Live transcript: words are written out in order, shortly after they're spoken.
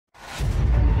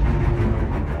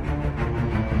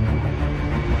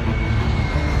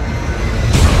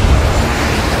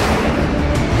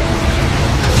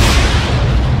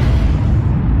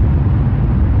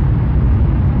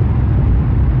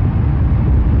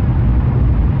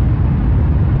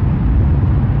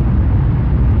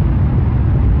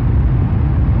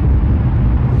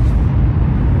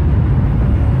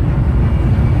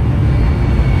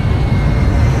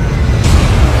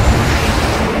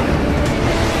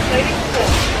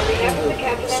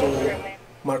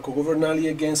Marco Governali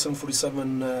again,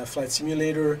 747 Flight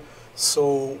Simulator.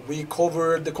 So we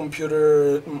covered the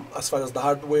computer as far as the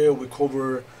hardware, we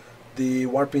cover the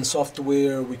warping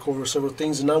software, we cover several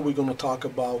things. Now we're going to talk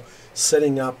about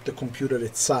setting up the computer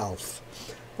itself.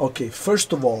 Okay,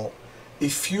 first of all,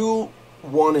 if you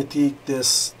want to take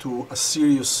this to a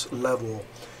serious level,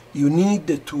 you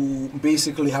need to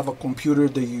basically have a computer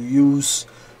that you use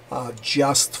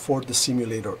just for the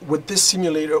simulator. With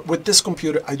this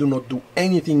computer, I do not do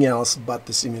anything else but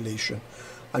the simulation.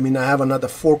 I mean, I have another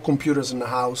 4 computers in the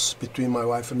house between my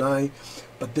wife and I,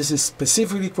 but this is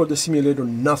specifically for the simulator,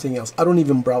 nothing else. I don't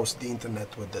even browse the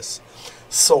internet with this.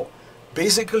 So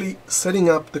basically, setting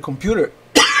up the computer,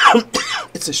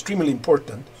 it's extremely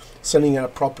important, setting it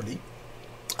up properly.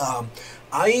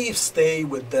 I stay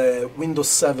with the Windows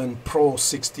 7 Pro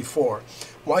 64.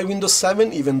 Why Windows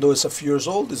 7, even though it's a few years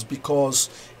old, is because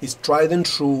it's tried and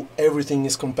true, everything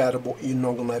is compatible, you're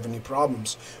not going to have any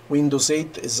problems. Windows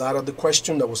 8 is out of the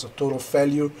question, that was a total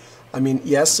failure. I mean,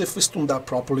 yes, if it's tuned up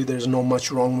properly, there's not much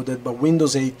wrong with it, but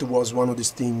Windows 8 was one of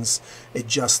these things, it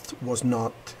just was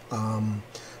not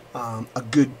a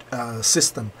good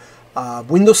system.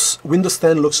 Windows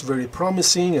 10 looks very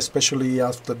promising, especially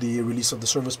after the release of the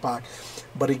Service Pack,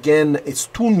 but again, it's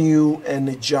too new, and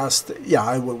it just,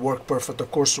 yeah, it will work perfect,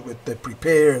 of course, with the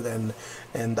Prepared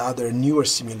and other newer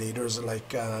simulators like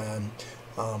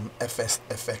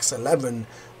FX11,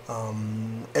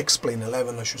 X-Plane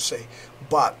 11, I should say.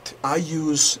 But I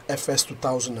use FS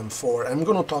 2004. I'm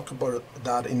going to talk about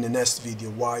that in the next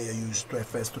video, why I use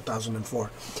FS 2004.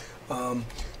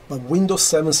 But Windows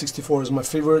 7 64 is my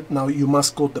favorite. Now you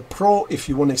must go the Pro if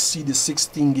you want to see the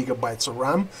 16 gigabytes of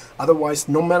RAM. Otherwise,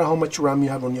 no matter how much RAM you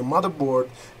have on your motherboard,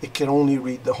 it can only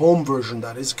read, the home version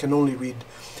that is, can only read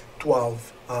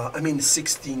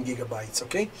 16 gigabytes,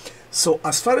 okay? So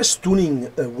as far as tuning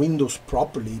Windows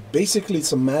properly, basically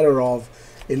it's a matter of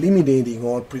eliminating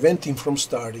or preventing from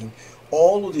starting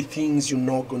all of the things you're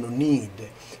not going to need.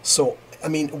 So, I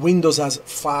mean, Windows has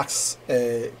fax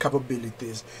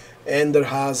capabilities, and there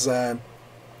has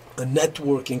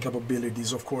networking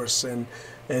capabilities, of course, and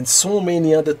so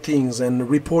many other things, and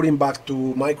reporting back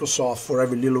to Microsoft for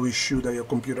every little issue that your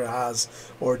computer has,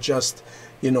 or just,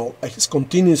 you know, it's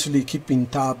continuously keeping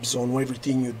tabs on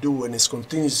everything you do, and it's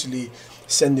continuously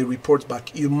sending reports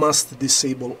back. You must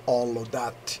disable all of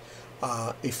that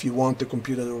if you want the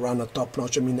computer to run at top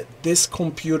notch. I mean, this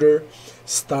computer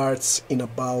starts in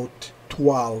about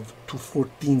 12 to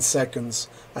 14 seconds.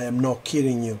 I am not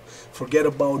kidding you. Forget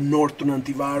about Norton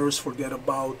antivirus, forget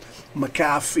about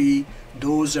McAfee.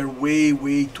 Those are way,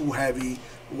 way too heavy.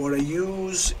 What I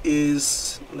use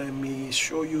is, let me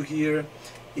show you here,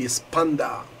 is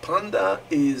Panda. Panda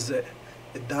is, it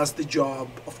does the job.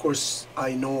 Of course,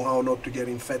 I know how not to get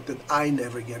infected. I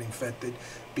never get infected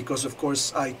because, of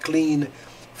course, I clean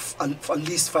at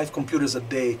least 5 computers a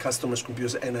day, customers'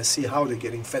 computers, and I see how they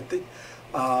get infected.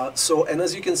 And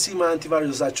as you can see, my antivirus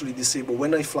is actually disabled.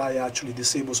 When I fly, I actually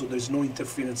disable, so there's no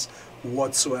interference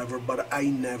whatsoever, but I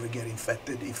never get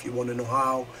infected. If you want to know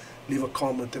how, leave a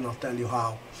comment and I'll tell you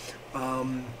how.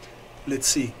 Let's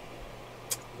see.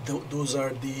 Those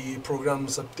are the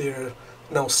programs up there.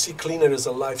 Now, CCleaner is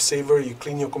a lifesaver. You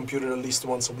clean your computer at least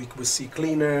once a week with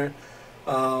CCleaner.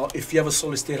 If you have a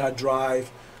solid-state hard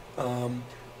drive,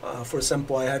 for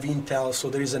example, I have Intel, so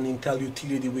there is an Intel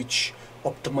utility which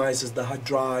optimizes the hard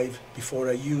drive before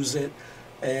I use it,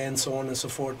 and so on and so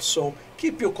forth. So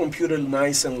keep your computer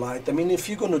nice and light. I mean, if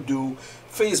you're going to do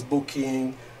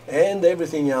Facebooking and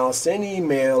everything else, and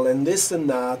email and this and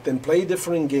that, and play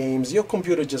different games, your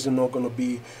computer just is not going to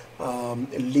be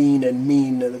lean and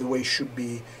mean the way it should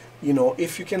be. You know,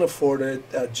 if you can afford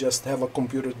it, just have a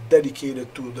computer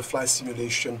dedicated to the flight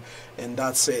simulation, and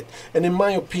that's it. And in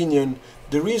my opinion,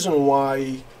 the reason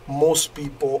why most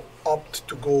people opt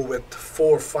to go with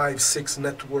 4, 5, 6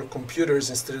 network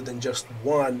computers instead than just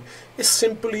one is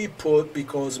simply put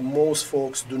because most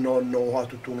folks do not know how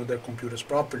to tune their computers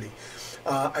properly.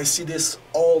 I see this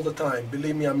all the time.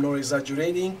 Believe me, I'm not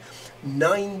exaggerating.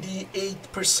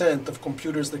 98% of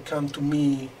computers that come to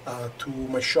me, to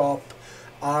my shop,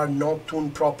 are not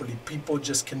tuned properly. People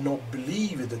just cannot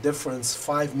believe the difference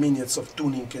 5 minutes of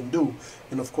tuning can do.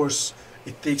 And of course,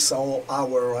 it takes an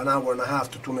hour or an hour and a half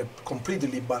to tune it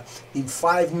completely, but in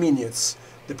 5 minutes,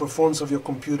 the performance of your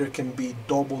computer can be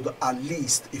doubled at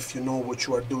least if you know what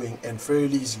you are doing, and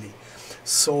fairly easily.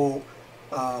 So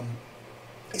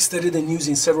instead of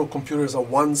using several computers at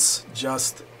once,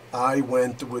 I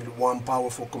went with one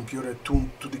powerful computer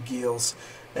tuned to the gills,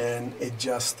 and it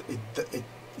just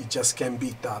can't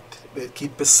beat that.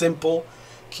 Keep it simple,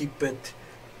 keep it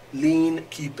lean,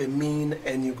 keep it mean,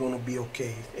 and you're going to be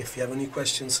okay. If you have any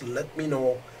questions, let me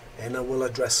know and I will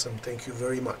address them. Thank you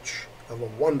very much. Have a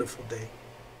wonderful day.